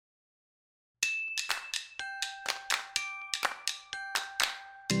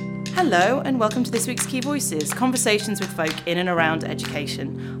Hello and welcome to this week's Key Voices, conversations with folk in and around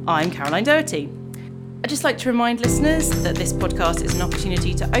education. I'm Caroline Doherty. I'd just like to remind listeners that this podcast is an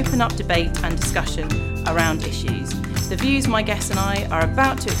opportunity to open up debate and discussion around issues. The views my guests and I are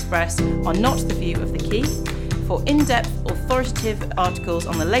about to express are not the view of the Key. For in-depth, authoritative articles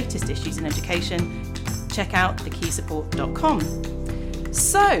on the latest issues in education, check out thekeysupport.com.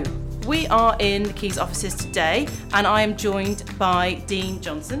 So, we are in the Key's offices today, and I am joined by Dean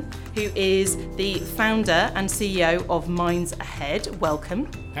Johnson, who is the founder and CEO of Minds Ahead. Welcome.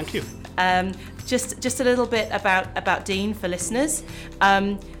 Thank you. Just a little bit about Dean for listeners.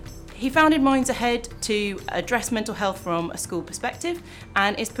 He founded Minds Ahead to address mental health from a school perspective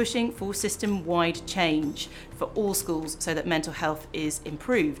and is pushing for system-wide change for all schools so that mental health is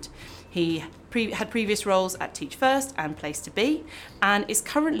improved. He had previous roles at Teach First and Place to Be and is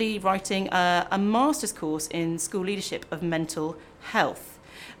currently writing a master's course in school leadership of mental health.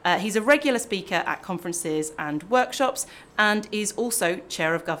 He's a regular speaker at conferences and workshops and is also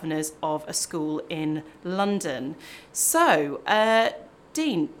chair of governors of a school in London. So,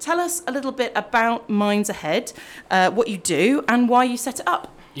 Dean, tell us a little bit about Minds Ahead, what you do and why you set it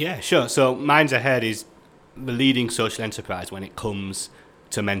up. Yeah, sure. So Minds Ahead is the leading social enterprise when it comes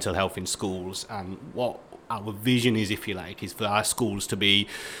to mental health in schools, and what our vision is, if you like, is for our schools to be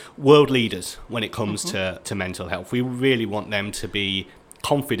world leaders when it comes to mental health. We really want them to be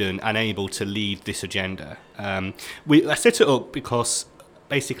confident and able to lead this agenda. I set it up because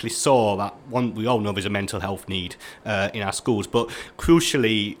basically saw that we all know there's a mental health need in our schools, but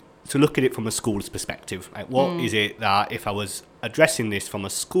crucially to look at it from a school's perspective. Like, what is it that if I was addressing this from a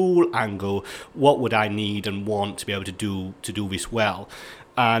school angle, what would I need and want to be able to do this well?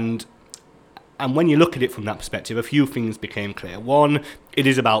 And when you look at it from that perspective, a few things became clear. One, it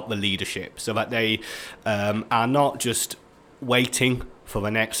is about the leadership, so that they are not just waiting for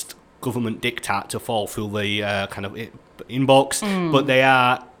the next government diktat to fall through the kind of inbox, but they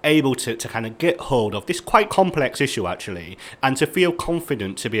are able to kind of get hold of this quite complex issue, actually, and to feel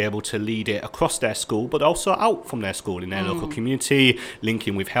confident to be able to lead it across their school, but also out from their school in their local community,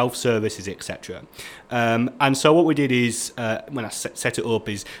 linking with health services, etc. And so what we did is, when I set it up,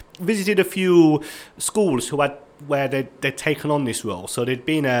 is visited a few schools where they'd taken on this role. So there'd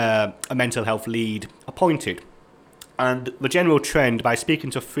been a mental health lead appointed. And the general trend, by speaking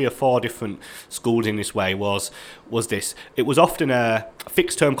to 3 or 4 different schools in this way, was this. It was often a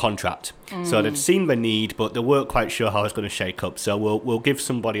fixed-term contract. So they'd seen the need, but they weren't quite sure how it's going to shake up. So we'll give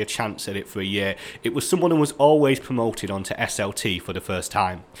somebody a chance at it for a year. It was someone who was always promoted onto SLT for the first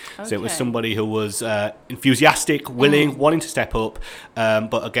time. Okay. So it was somebody who was enthusiastic, willing, wanting to step up.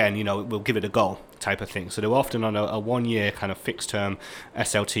 But again, we'll give it a go type of thing. So they were often on a 1-year kind of fixed-term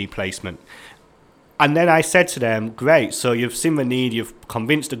SLT placement. And then I said to them, great, so you've seen the need, you've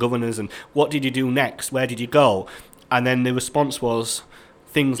convinced the governors, and what did you do next? Where did you go? And then the response was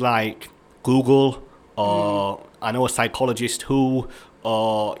things like Google, or I know a psychologist who,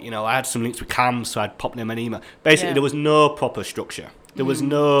 or, I had some links with CAMS, so I'd pop them an email. Basically, there was no proper structure. There was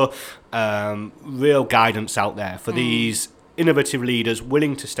no real guidance out there for these innovative leaders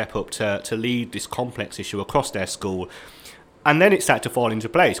willing to step up to lead this complex issue across their school. And then it started to fall into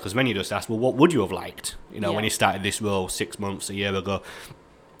place, because then you just ask, well, what would you have liked, when you started this role 6 months, a year ago?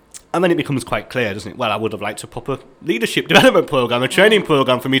 And then it becomes quite clear, doesn't it? Well, I would have liked a proper leadership development program, a training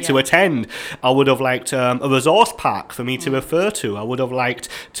program for me to attend. I would have liked a resource pack for me to refer to. I would have liked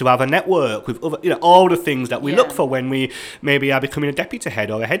to have a network with other, all the things that we look for when we maybe are becoming a deputy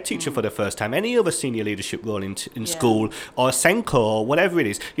head or a head teacher for the first time. Any other senior leadership role in school, or a SENCO, or whatever it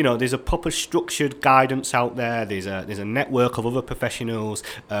is. There's a proper structured guidance out there. There's a network of other professionals.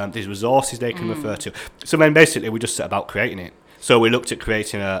 There's resources they can refer to. So then basically we just set about creating it. So we looked at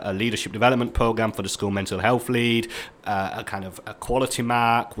creating a leadership development program for the school mental health lead, a kind of a quality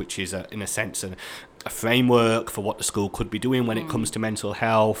mark, which is, in a sense, a framework for what the school could be doing when it comes to mental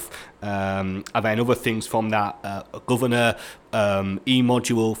health. And then other things from that, a governor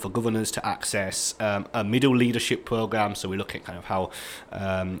e-module for governors to access, a middle leadership program. So we look at kind of how,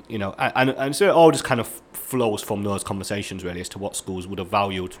 and so it all just kind of flows from those conversations, really, as to what schools would have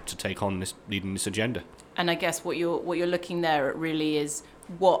valued to take on leading this agenda. And I guess what you're looking there at really is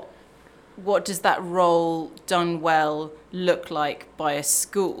what does that role done well look like by a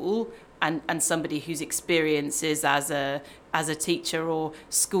school and somebody whose experience is as a teacher or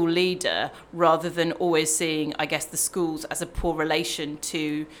school leader, rather than always seeing, I guess, the schools as a poor relation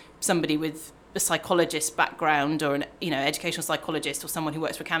to somebody with a psychologist background or an educational psychologist or someone who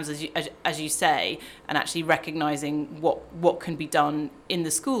works for CAMS, as you say, and actually recognising what can be done in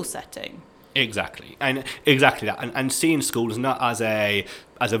the school setting. Exactly, and exactly that, and seeing schools not as a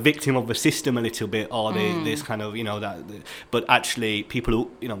victim of the system a little bit, or this kind of but actually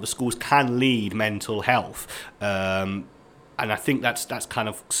people who the schools can lead mental health, and I think that's kind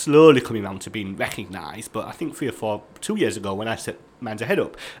of slowly coming around to being recognised. But I think 2 years ago when I set Minds Ahead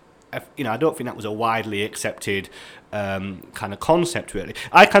up, I don't think that was a widely accepted kind of concept really.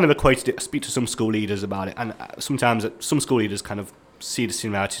 I kind of equated it. I speak to some school leaders about it, and sometimes some school leaders kind of see the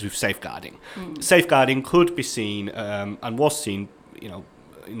similarities with safeguarding. Safeguarding could be seen and was seen,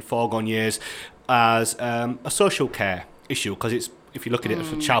 in foregone years as a social care issue, because if you look at it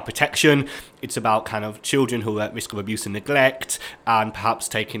for child protection, it's about kind of children who are at risk of abuse and neglect, and perhaps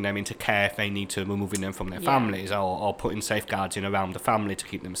taking them into care if they need to, removing them from their families, or putting safeguards in around the family to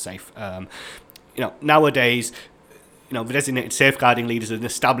keep them safe. Nowadays, the designated safeguarding leader is an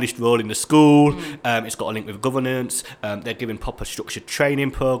established role in the school. It's got a link with governance. They're given proper structured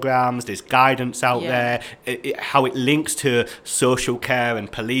training programs. There's guidance out there. How it links to social care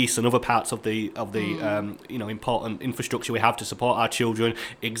and police and other parts of the important infrastructure we have to support our children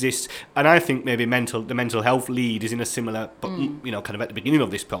exists. And I think maybe the mental health lead is in a similar, kind of at the beginning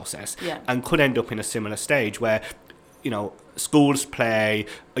of this process, and could end up in a similar stage where schools play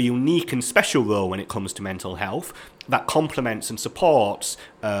a unique and special role when it comes to mental health that complements and supports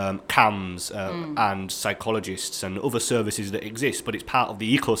CAMHS and psychologists and other services that exist, but it's part of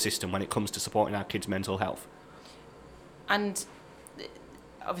the ecosystem when it comes to supporting our kids' mental health. And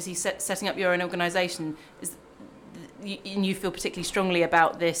obviously setting up your own organisation, and you feel particularly strongly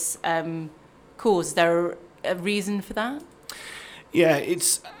about this cause. Is there a reason for that? Yeah,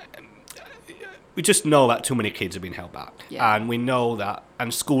 we just know that too many kids have been held back, and we know that,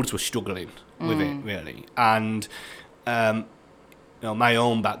 and schools were struggling with it really. And my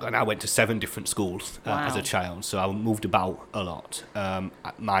own background, I went to 7 different schools as a child, so I moved about a lot.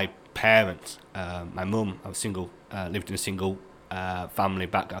 My parents, my mum, I was single, lived in a single family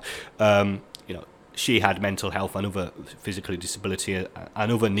background. She had mental health and other physical disability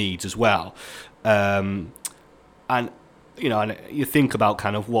and other needs as well, and and you think about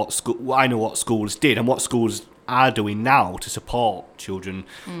kind of I know what schools did and what schools are doing now to support children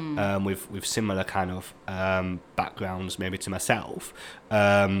with similar kind of backgrounds, maybe to myself,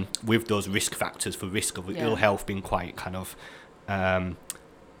 with those risk factors for risk of ill health being quite kind of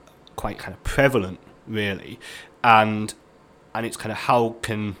prevalent, really, and it's kind of how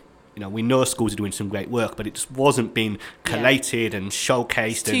can. We know schools are doing some great work, but it just wasn't being collated and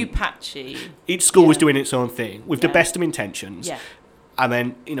showcased. It's too patchy. Each school was doing its own thing with the best of intentions. Yeah. And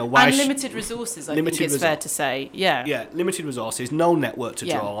then, why... And limited resources, I think it's fair to say. Yeah. Yeah, limited resources, no network to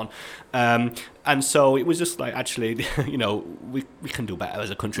draw on. And so it was just like, actually, we can do better as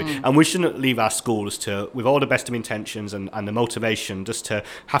a country. And we shouldn't leave our schools with all the best of intentions and the motivation just to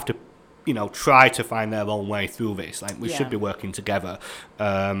have to try to find their own way through this. Like, we should be working together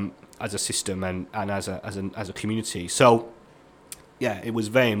as a system and as a community. So, it was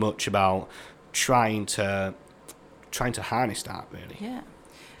very much about trying to harness that, really. Yeah.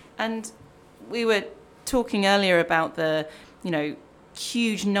 And we were talking earlier about the,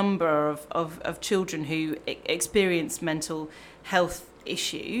 huge number of children who experience mental health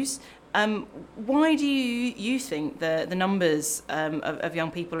issues. Why do you think the numbers of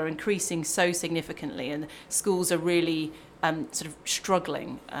young people are increasing so significantly, and schools are really sort of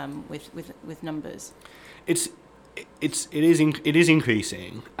struggling with numbers? It is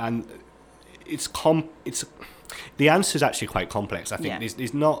increasing, and the answer is actually quite complex. I think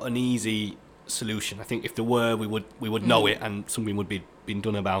there's not an easy solution. I think if there were, we would know it, and something would be being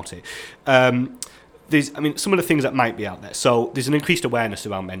done about it. Some of the things that might be out there. So there's an increased awareness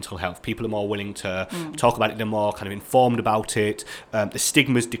around mental health. People are more willing to talk about it. They're more kind of informed about it. The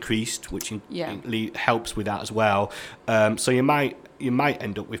stigma's decreased, which helps with that as well. So you might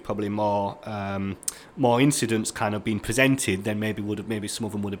end up with probably more incidents kind of being presented than maybe some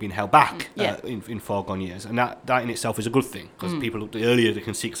of them would have been held back in foregone years. And that in itself is a good thing, because the earlier they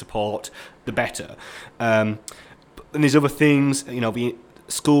can seek support, the better. And there's other things, the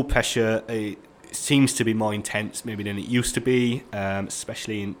school pressure seems to be more intense maybe than it used to be,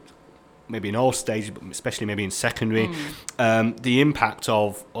 especially in all stages, but especially maybe in secondary. The impact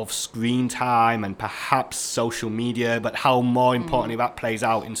of screen time and perhaps social media, but how more importantly that plays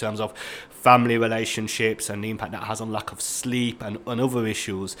out in terms of family relationships and the impact that has on lack of sleep and other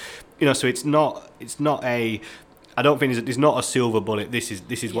issues. So it's not I don't think there's not a silver bullet. This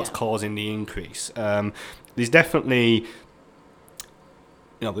is what's causing the increase. There's definitely,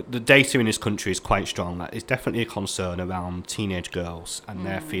 the data in this country is quite strong. That is definitely a concern around teenage girls, and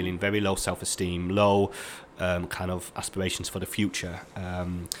they're feeling very low self-esteem, low kind of aspirations for the future.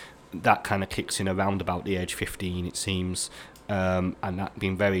 that kind of kicks in around about the age 15, it seems, and that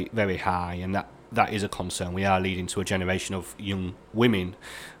being very, very high, and that is a concern. We are leading to a generation of young women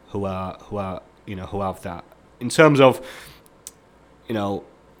who have that. In terms of,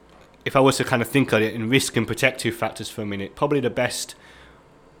 if I was to kind of think of it in risk and protective factors for a minute, probably the best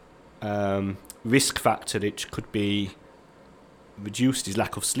risk factor that could be reduced is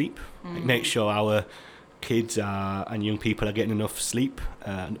lack of sleep. Make sure our kids and young people are getting enough sleep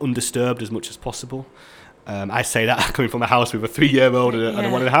and undisturbed as much as possible. I say that coming from a house with a 3-year-old and a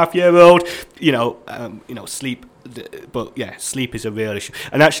 1.5-year-old. Sleep. But yeah, sleep is a real issue.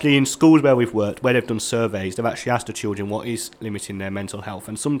 And actually, in schools where we've worked, where they've done surveys, they've actually asked the children what is limiting their mental health,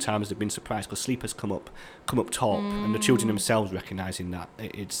 and sometimes they've been surprised because sleep has come up top, and the children themselves recognising that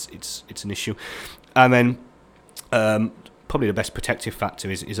it's an issue. And then probably the best protective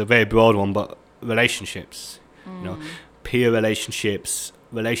factor is a very broad one, but relationships. Peer relationships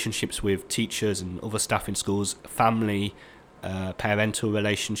with teachers and other staff in schools, family, parental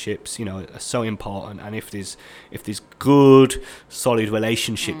relationships, are so important. And if there's good, solid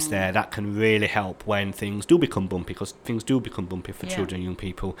relationships there, that can really help when things do become bumpy, because things do become bumpy for children and young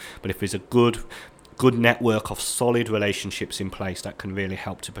people. But if there's a good network of solid relationships in place, that can really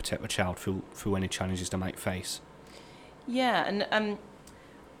help to protect the child through any challenges they might face. Yeah, and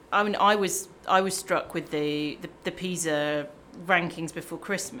I was struck with the PISA rankings before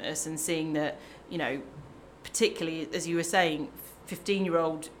Christmas, and seeing that, particularly as you were saying,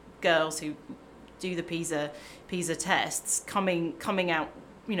 15-year-old girls who do the PISA tests coming out,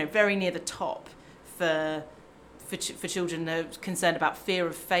 very near the top for children that are concerned about fear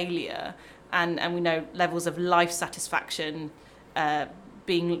of failure, and we know levels of life satisfaction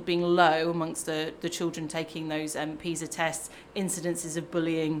being low amongst the children taking those PISA tests, incidences of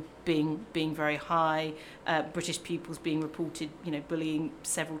bullying being very high, British pupils being reported, bullying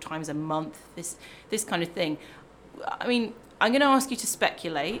several times a month, this kind of thing. I mean, I'm going to ask you to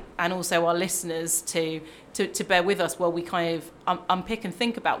speculate, and also our listeners to bear with us while we kind of unpick and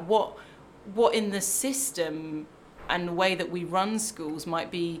think about what in the system and the way that we run schools might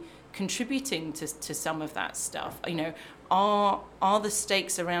be contributing to some of that stuff. Are the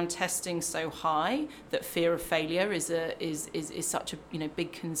stakes around testing so high that fear of failure is such a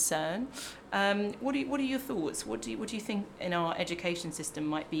big concern? What are your thoughts? What do you think in our education system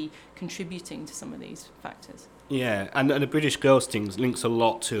might be contributing to some of these factors? Yeah, and the British Girls thing links a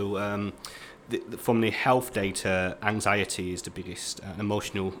lot to from the health data. Anxiety is the biggest,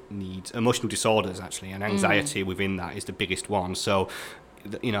 emotional disorders actually, and anxiety within that is the biggest one. So,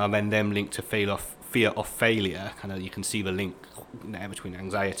 and then them linked to fear of failure, kind of you can see the link there between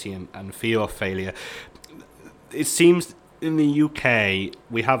anxiety and fear of failure. It seems in the UK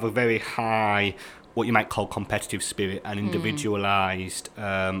we have a very high, what you might call competitive spirit, and individualised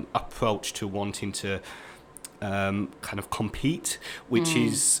approach to wanting to kind of compete, which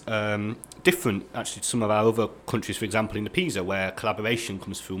is different actually to some of our other countries, for example in the PISA, where collaboration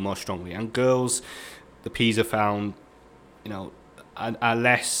comes through more strongly, and girls, the PISA found, are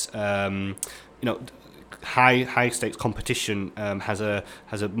less, high stakes competition has a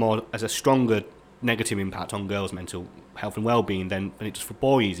stronger negative impact on girls' mental health and well-being than it does for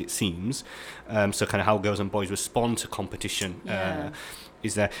boys, it seems. So kind of how girls and boys respond to competition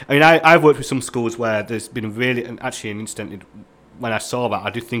is there. I mean, I've worked with some schools where there's been really, and actually an incident when I saw that, I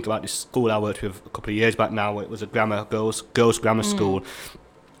did think about this school I worked with a couple of years back now. It was a girls grammar school.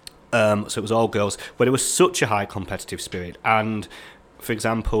 So it was all girls, but it was such a high competitive spirit. And for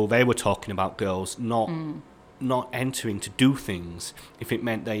example, they were talking about girls not entering to do things if it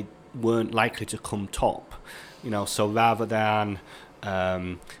meant they weren't likely to come top. So rather than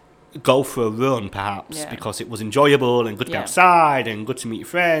go for a run, perhaps, because it was enjoyable and good to be outside and good to meet your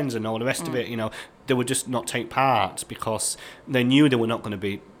friends and all the rest of it, they would just not take part because they knew they were not going to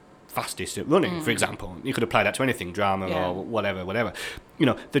be fastest at running, for example. You could apply that to anything, drama or whatever.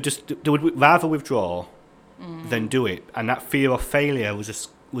 They would rather withdraw than do it, and that fear of failure was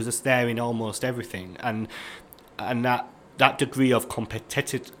just there in almost everything, and that degree of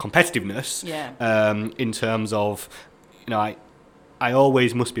competitiveness in terms of, I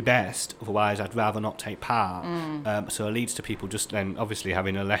always must be best, otherwise I'd rather not take part. So it leads to people just then obviously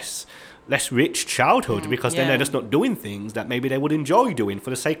having a less rich childhood, because then they're just not doing things that maybe they would enjoy doing for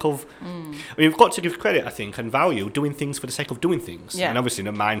the sake of... I mean, we've got to give credit, I think, and value doing things for the sake of doing things. And obviously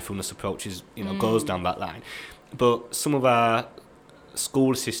the mindfulness approach is, goes down that line. But some of our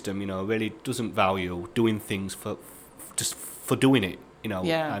school system, really doesn't value doing things for doing it.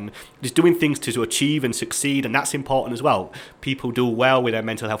 and just doing things to achieve and succeed, and that's important as well. People do well with their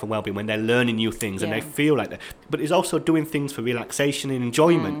mental health and well-being when they're learning new things and they feel like that. But it's also doing things for relaxation and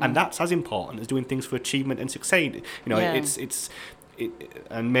enjoyment, and that's as important as doing things for achievement and succeed.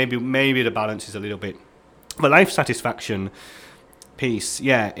 And maybe the balance is a little bit. The life satisfaction piece,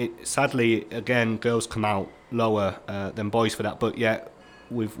 sadly, again, girls come out lower than boys for that, but yet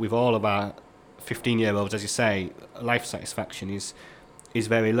with all of our 15-year-olds, as you say, life satisfaction is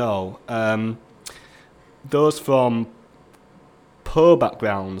very low. Those from poor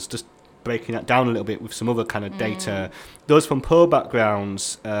backgrounds, just breaking that down a little bit with some other kind of data, those from poor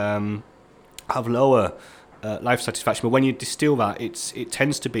backgrounds have lower life satisfaction, but when you distill that, it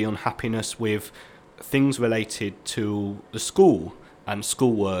tends to be unhappiness with things related to the school and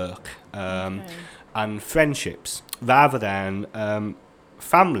schoolwork and friendships, rather than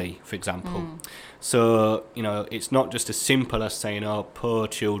family, for example. So, it's not just as simple as saying, poor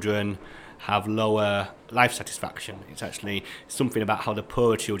children have lower life satisfaction. It's actually something about how the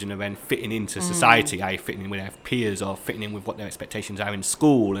poor children are then fitting into society, i.e. fitting in with their peers or fitting in with what their expectations are in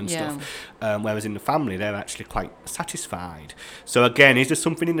school and stuff. Whereas in the family, they're actually quite satisfied. So again, is there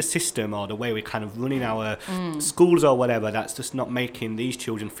something in the system or the way we're kind of running our schools or whatever that's just not making these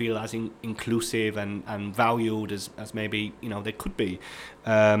children feel as inclusive and valued as maybe, they could be?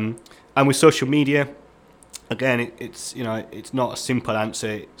 And with social media, again, it's not a simple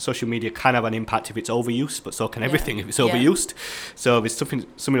answer. Social media can have an impact if it's overused, but so can everything if it's overused. So there's something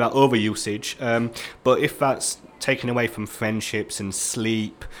like overusage. But if that's taken away from friendships and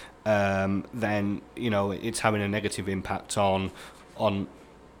sleep, then it's having a negative impact on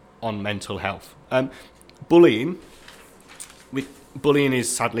mental health. Bullying is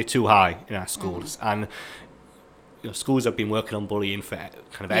sadly too high in our schools, and schools have been working on bullying for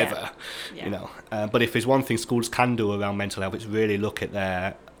kind of ever, but if there's one thing schools can do around mental health, it's really look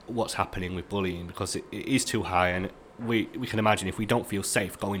at what's happening with bullying, because it is too high, and we can imagine if we don't feel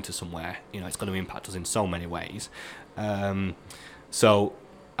safe going to somewhere, it's going to impact us in so many ways.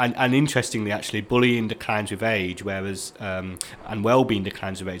 And interestingly, actually, bullying declines with age, whereas and well-being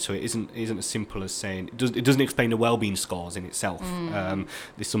declines with age. So it isn't as simple as saying it doesn't explain the well-being scores in itself.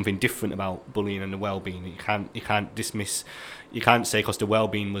 There's something different about bullying and the well-being. You can't dismiss. You can't say because the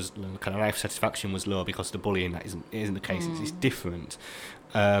well-being was kind of life satisfaction was low because the bullying that isn't the case. It's different.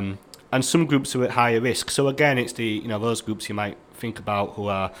 And some groups are at higher risk. So again, it's those groups you might think about who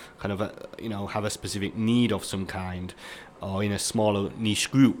are kind of have a specific need of some kind, or in a smaller niche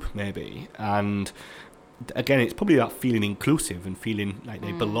group maybe. And again, it's probably about feeling inclusive and feeling like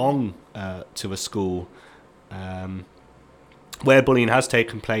they belong to a school. Where bullying has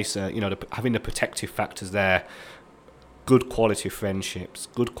taken place, having the protective factors there, good quality friendships,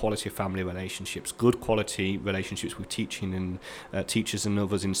 good quality family relationships, good quality relationships with teaching and teachers and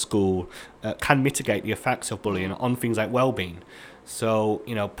others in school can mitigate the effects of bullying on things like well-being. So,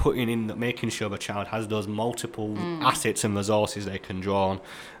 making sure the child has those multiple assets and resources they can draw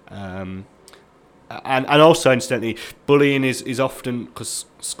on. And also, incidentally, bullying is often, because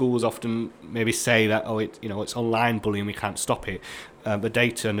schools often maybe say that, it's online bullying, we can't stop it. The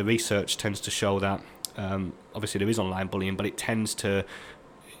data and the research tends to show that, obviously there is online bullying, but it tends to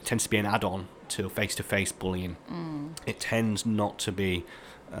be an add-on to face-to-face bullying. It tends not to be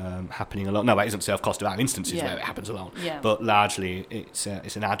happening a lot. No, that isn't to say, of course, there are instances where it happens alone, but largely it's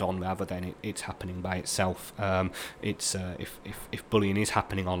an add-on rather than it's happening by itself. If bullying is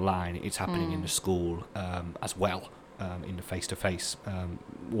happening online, it's happening in the school as well, in the face-to-face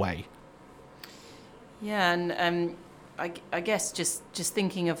way. Yeah, and I guess just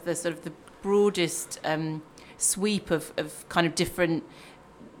thinking of the sort of the broadest sweep of kind of different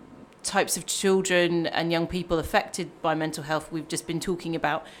types of children and young people affected by mental health. We've just been talking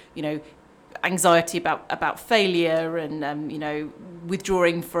about, anxiety about failure and,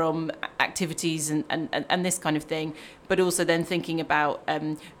 withdrawing from activities and this kind of thing, but also then thinking about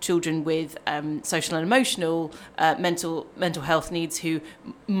children with social and emotional mental health needs who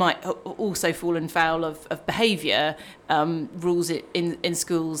might also fall foul of behaviour rules in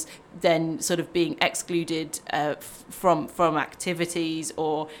schools, then sort of being excluded from activities,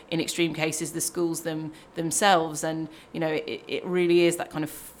 or in extreme cases the schools themselves. And it really is that kind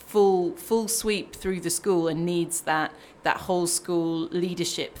of full sweep through the school, and needs that whole school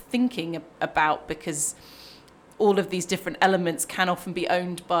leadership thinking about, because all of these different elements can often be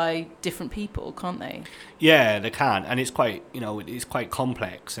owned by different people, can't they? Yeah, they can, and it's quite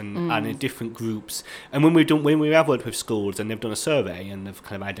complex and in different groups. And when we have worked with schools and they've done a survey and they've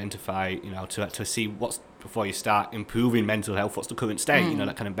kind of identified, to see what's, before you start improving mental health, what's the current state,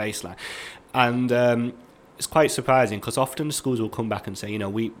 that kind of baseline. And it's quite surprising because often the schools will come back and say,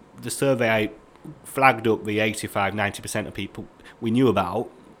 the survey flagged up the 85-90% of people we knew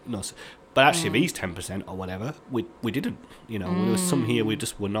about, but actually these 10% or whatever, we didn't. There was some here we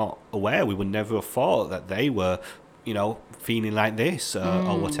just were not aware. We would never have thought that they were, feeling like this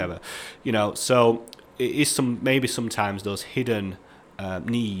or whatever. So it is maybe sometimes those hidden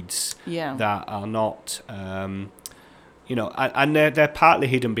needs that are not, and they're partly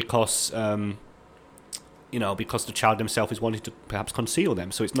hidden because. Because the child themselves is wanting to perhaps conceal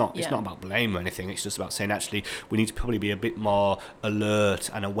them. So it's not about blame or anything. It's just about saying, actually, we need to probably be a bit more alert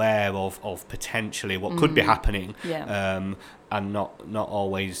and aware of potentially what could be happening, and not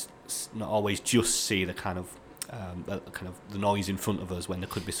always just see the kind of the noise in front of us when there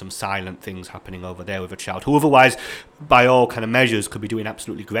could be some silent things happening over there with a child who otherwise, by all kind of measures, could be doing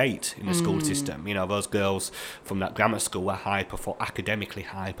absolutely great in the school system. Those girls from that grammar school were academically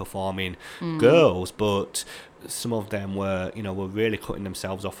high-performing girls, but some of them were really cutting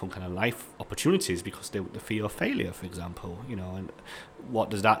themselves off from kind of life opportunities because the fear of failure, for example. And what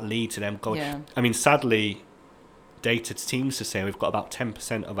does that lead to them going? Yeah. I mean, sadly, data seems to say we've got about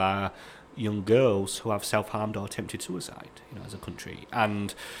 10% of our young girls who have self-harmed or attempted suicide, as a country,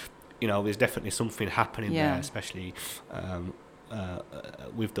 and there's definitely something happening there, especially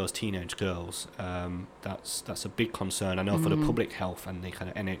with those teenage girls. That's a big concern. I know for the public health and the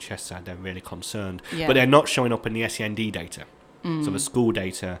kind of NHS side, they're really concerned, but they're not showing up in the SEND data. So the school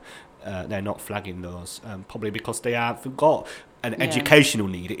data, they're not flagging those, probably because they've got an educational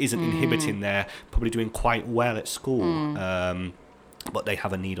need. It isn't inhibiting their probably doing quite well at school. But they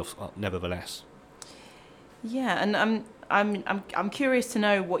have a need of nevertheless. Yeah, and I'm curious to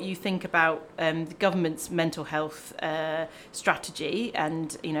know what you think about the government's mental health strategy,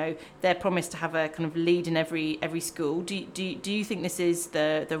 and their promise to have a kind of lead in every school. Do you think this is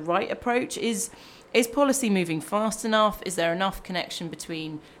the right approach? Is policy moving fast enough? Is there enough connection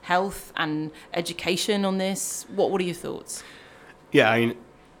between health and education on this? What are your thoughts? Yeah, I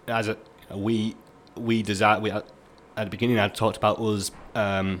mean, we design. At the beginning, I talked about us,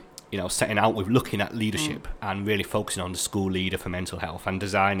 setting out with looking at leadership and really focusing on the school leader for mental health and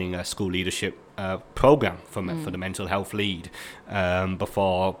designing a school leadership program for the mental health lead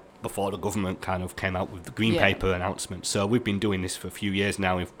before the government kind of came out with the Green Paper announcement. So we've been doing this for a few years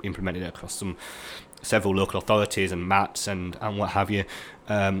now. We've implemented it across several local authorities and MATs and what have you.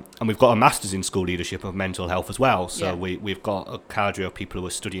 And we've got a Masters in School Leadership of Mental Health as well. So we've got a cadre of people who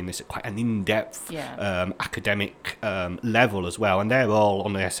are studying this at quite an in-depth academic level as well. And they're all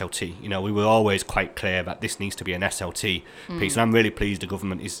on the SLT. We were always quite clear that this needs to be an SLT piece. And I'm really pleased the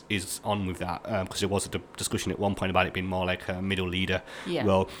government is on with that, because there was a discussion at one point about it being more like a middle leader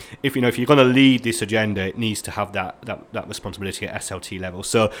role. If you're going to lead this agenda, it needs to have that responsibility at SLT level.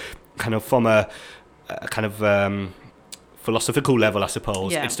 So kind of from a kind of philosophical level, I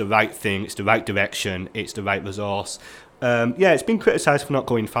suppose, it's the right thing, it's the right direction, it's the right resource. It's been criticised for not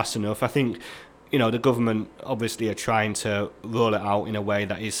going fast enough. I think, the government obviously are trying to roll it out in a way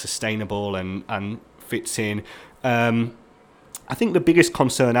that is sustainable and fits in. I think the biggest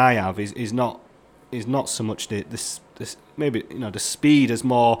concern I have is not so much this maybe the speed, as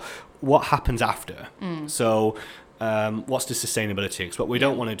more what happens after. So. What's the sustainability? Because what we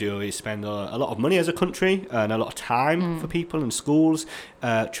don't want to do is spend a lot of money as a country and a lot of time for people in schools,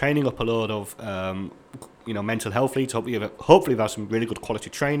 training up a load of mental health leads. Hopefully there's some really good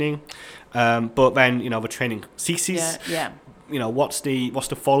quality training, but then the training ceases. What's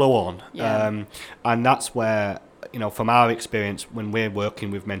the follow on? And that's where from our experience when we're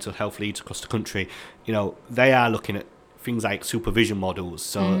working with mental health leads across the country, they are looking at things like supervision models,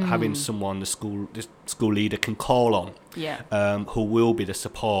 so having someone the school leader can call on, who will be the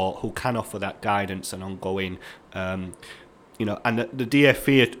support, who can offer that guidance and ongoing, and the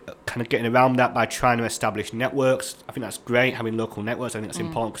DFE are kind of getting around that by trying to establish networks. I think that's great, having local networks. I think that's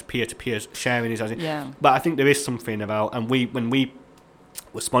important because peer-to-peer sharing is. But I think there is something about, and when we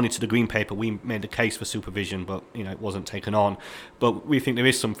responded to the Green Paper, we made the case for supervision, but it wasn't taken on. But we think there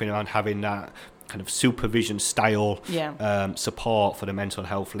is something around having that kind of supervision style support for the mental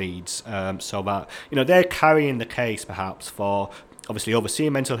health leads, so that they're carrying the case perhaps for obviously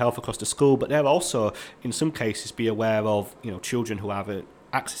overseeing mental health across the school, but they're also in some cases be aware of children who have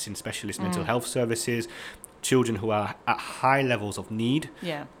accessing specialist mental health services, children who are at high levels of need,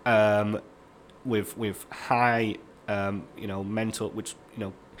 with high mental, which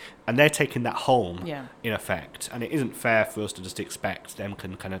and they're taking that home in effect, and it isn't fair for us to just expect them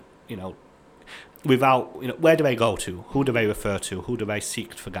can kind of without, where do they go to? Who do they refer to? Who do they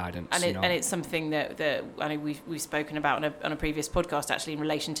seek for guidance? And it's something that I know we've spoken about on a previous podcast, actually, in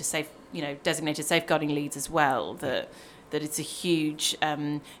relation to designated safeguarding leads as well. That it's a huge,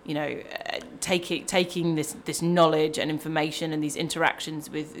 taking this knowledge and information and these interactions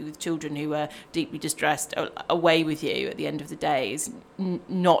with children who are deeply distressed away with you at the end of the day is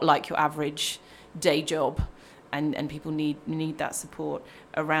not like your average day job, and people need that support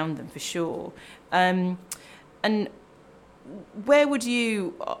around them for sure. And where would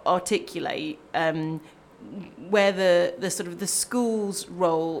you articulate where the sort of the school's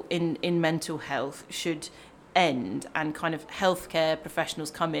role in mental health should end and kind of healthcare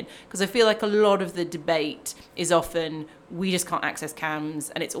professionals come in? Because I feel like a lot of the debate is often we just can't access CAMHS,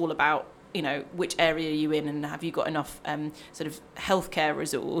 and it's all about which area are you in and have you got enough sort of healthcare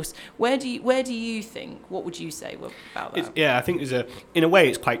resource. Where do you think, what would you say about that? I think in a way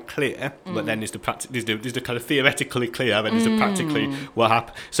it's quite clear, but then there's the kind of theoretically clear, and there's the practically what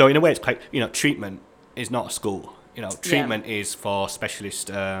happens. So in a way it's quite, treatment is not a school. Treatment is for specialist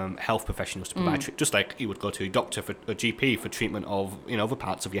health professionals to provide just like you would go to a doctor for a GP for treatment of other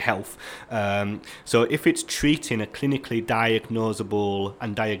parts of your health. So if it's treating a clinically diagnosable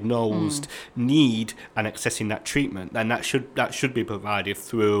and diagnosed need and accessing that treatment, then that should be provided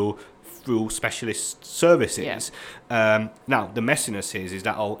through specialist services. Now the messiness is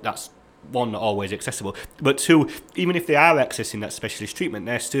that that's one, not always accessible, but two, even if they are accessing that specialist treatment,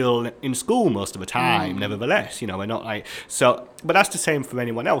 they're still in school most of the time, nevertheless, we're not like, so, but that's the same for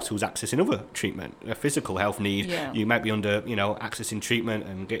anyone else who's accessing other treatment, a physical health need. You might be under, accessing treatment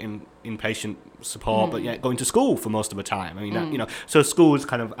and getting inpatient support, but yet going to school for most of the time. I mean, that, so schools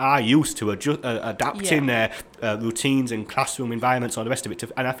kind of are used to adapting their routines and classroom environments, all the rest of it,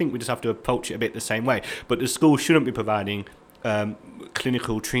 and I think we just have to approach it a bit the same way, but the school shouldn't be providing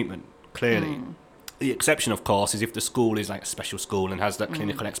clinical treatment. Clearly. The exception, of course, is if the school is like a special school and has that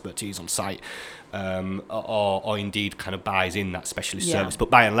clinical expertise on site, or indeed kind of buys in that specialist service. But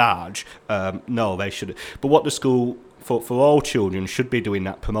by and large, no, they should. But what the school, for all children, should be doing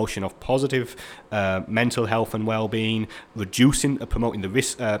that promotion of positive mental health and well-being, promoting the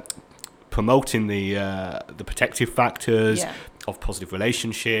risk, promoting the protective factors of positive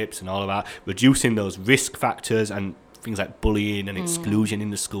relationships and all of that, reducing those risk factors, and things like bullying and exclusion in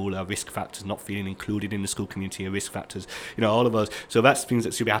the school are risk factors, not feeling included in the school community are risk factors, all of those. So that's things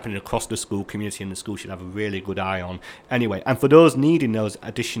that should be happening across the school community, and the school should have a really good eye on anyway. And for those needing those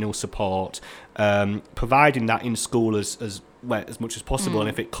additional support, providing that in school as much as possible, and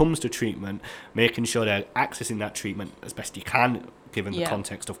if it comes to treatment, making sure they're accessing that treatment as best you can, given the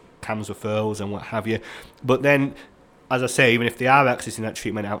context of CAMHS referrals and what have you. But then, as I say, even if they are accessing that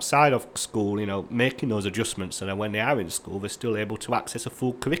treatment outside of school, making those adjustments so that when they are in school, they're still able to access a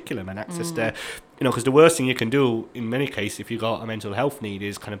full curriculum and access their, because the worst thing you can do in many cases if you've got a mental health need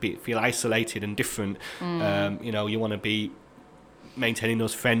is kind of feel isolated and different. You want to be maintaining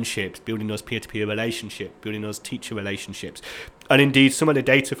those friendships, building those peer-to-peer relationships, building those teacher relationships. And indeed, some of the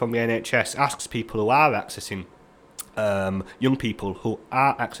data from the NHS asks people who are accessing young people who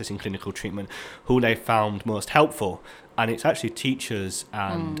are accessing clinical treatment who they found most helpful, and it's actually teachers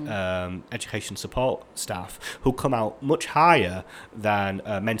and education support staff who come out much higher than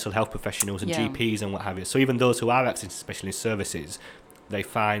mental health professionals and GPs and what have you. So even those who are accessing specialist services, they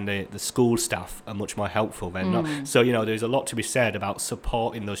find the school staff are much more helpful than not. So there's a lot to be said about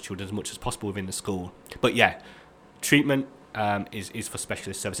supporting those children as much as possible within the school. But treatment is for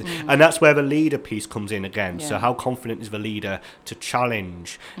specialist services, and that's where the leader piece comes in again. So how confident is the leader to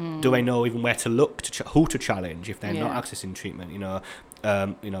challenge? Do they know even where to look, who to challenge if they're not accessing treatment?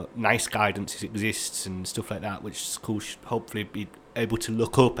 NICE guidance exists and stuff like that, which schools should hopefully be able to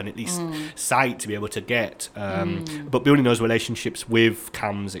look up and at least cite to be able to get. But building those relationships with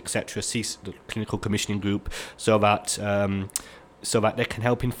CAMHS, etc., the clinical commissioning group, so that they can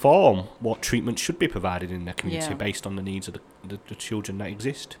help inform what treatment should be provided in their community based on the needs of the children that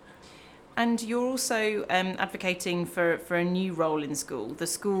exist. And you're also advocating for a new role in school, the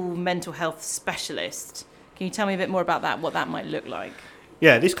school mental health specialist. Can you tell me a bit more about that, what that might look like?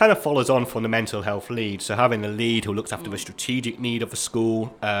 Yeah, this kind of follows on from the mental health lead. So having a lead who looks after the strategic need of the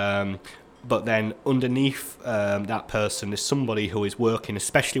school, but then underneath that person there's somebody who is working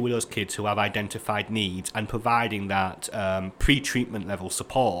especially with those kids who have identified needs and providing that pre-treatment level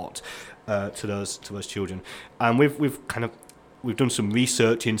support to those children. And we've done some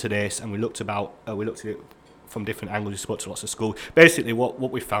research into this, and we looked at it from different angles. We spoke to lots of schools. Basically what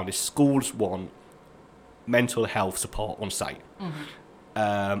we found is schools want mental health support on site.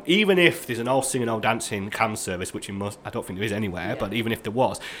 even if there's an all singing, all dancing CAM service, which I don't think there is anywhere, but even if there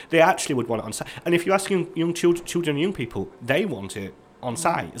was, they actually would want it on site. And if you ask young children and young people, they want it on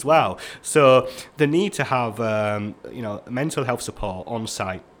site as well. So the need to have mental health support on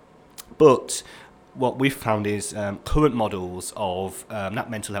site. But what we've found is current models of that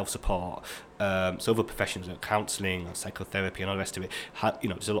mental health support, so other professions like counselling or psychotherapy and all the rest of it,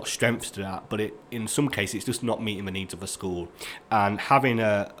 there's a lot of strength to that, but in some cases it's just not meeting the needs of a school. And having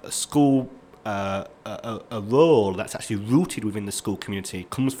a school a role that's actually rooted within the school community,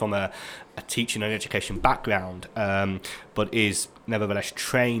 comes from a teaching and education background, but is nevertheless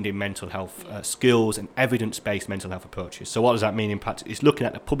trained in mental health skills and evidence-based mental health approaches. So what does that mean in practice? It's looking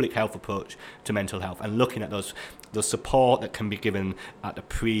at the public health approach to mental health and looking at the support that can be given at the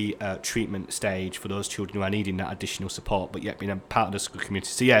pre-treatment stage for those children who are needing that additional support, but yet being a part of the school community.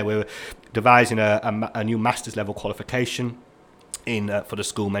 So yeah, we're devising a new master's level qualification for the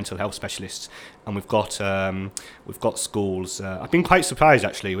school mental health specialists, and we've got schools. I've been quite surprised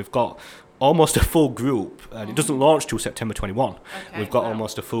actually. We've got almost a full group, and it doesn't launch till September 21. Okay, we've got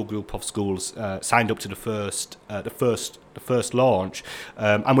almost a full group of schools signed up to the first launch,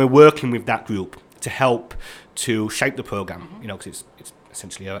 and we're working with that group to help to shape the program. Because it's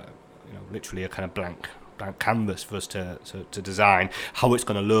essentially literally a kind of blank canvas for us to design how it's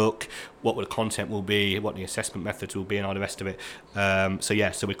going to look, what the content will be, what the assessment methods will be, and all the rest of it. So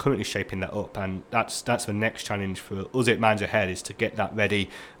we're currently shaping that up, and that's the next challenge for us at Minds Ahead, is to get that ready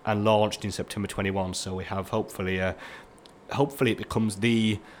and launched in September 21. So we have hopefully it becomes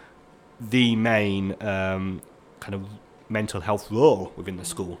the main kind of mental health role within the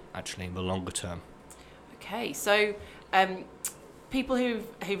school actually in the longer term. Okay, so people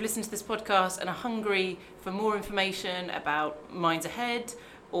who've listened to this podcast and are hungry for more information about Minds Ahead,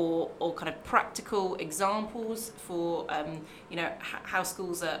 or kind of practical examples for how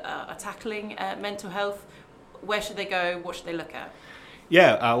schools are tackling mental health, where should they go? What should they look at?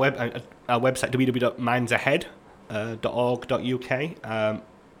 Yeah, our website www.mindsahead.org.uk.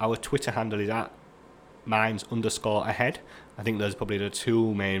 Our Twitter handle is at minds_ahead. I think those are probably the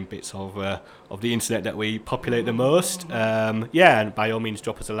two main bits of the internet that we populate the most. And by all means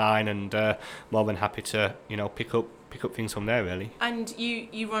drop us a line, and more than happy to pick up things from there really. And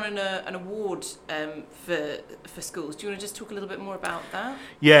you run an award for schools. Do you want to just talk a little bit more about that?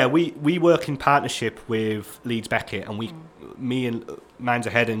 Yeah, we work in partnership with Leeds Beckett, and me and Minds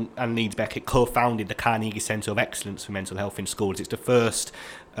Ahead and Leeds Beckett co-founded the Carnegie Centre of Excellence for Mental Health in Schools. It's the first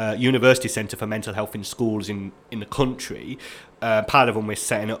university centre for mental health in schools in the country. Part of when we're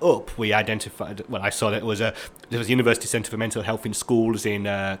setting it up, we identified. Well, I saw that there was a university centre for mental health in schools in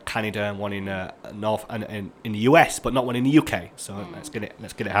Canada, and one in North and in the US, but not one in the UK. So let's get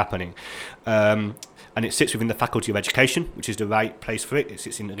it happening. And it sits within the Faculty of Education, which is the right place for it. It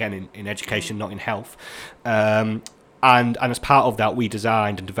sits in education, not in health. And as part of that, we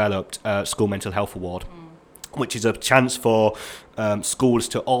designed and developed a School Mental Health Award, which is a chance for schools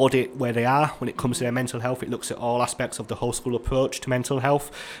to audit where they are when it comes to their mental health. It looks at all aspects of the whole school approach to mental health,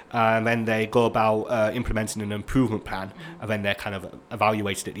 and then they go about implementing an improvement plan, and then they're kind of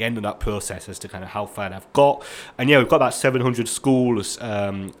evaluated at the end of that process as to kind of how far they've got. And we've got about 700 schools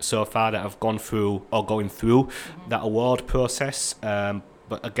so far that have gone through or going through that award process.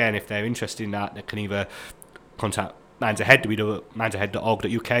 But again, if they're interested in that, they can either contact Minds Ahead,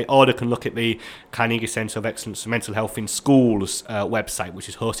 mindsahead.org.uk, or they can look at the Carnegie Centre of Excellence for Mental Health in Schools website, which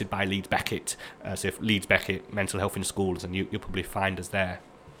is hosted by Leeds Beckett. So if Leeds Beckett Mental Health in Schools, and you'll probably find us there.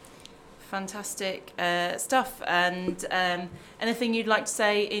 Fantastic stuff. And anything you'd like to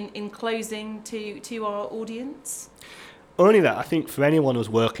say in closing to our audience? Only that I think for anyone who's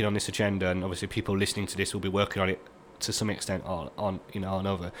working on this agenda, and obviously people listening to this will be working on it to some extent on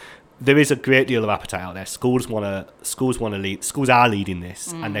over. There is a great deal of appetite out there. Schools are leading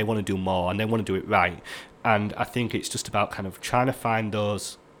this, and they want to do more, and they want to do it right. And I think it's just about kind of trying to find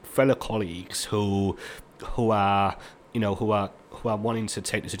those fellow colleagues who are wanting to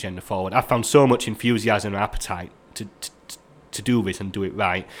take this agenda forward. I've found so much enthusiasm and appetite to do this and do it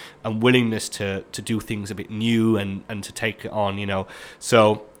right, and willingness to do things a bit new and to take it on.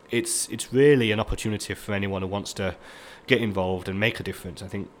 So it's really an opportunity for anyone who wants to get involved and make a difference. I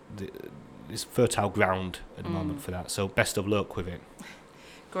think there's fertile ground at the moment for that. So best of luck with it.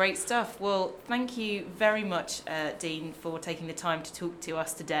 Great stuff. Well, thank you very much, Dean, for taking the time to talk to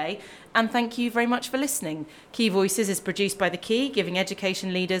us today. And thank you very much for listening. Key Voices is produced by The Key, giving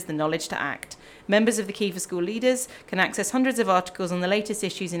education leaders the knowledge to act. Members of The Key for School Leaders can access hundreds of articles on the latest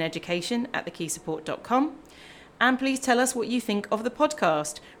issues in education at thekeysupport.com. And please tell us what you think of the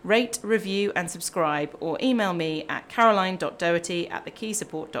podcast. Rate, review and subscribe, or email me at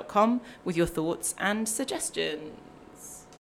caroline.doherty@thekeysupport.com with your thoughts and suggestions.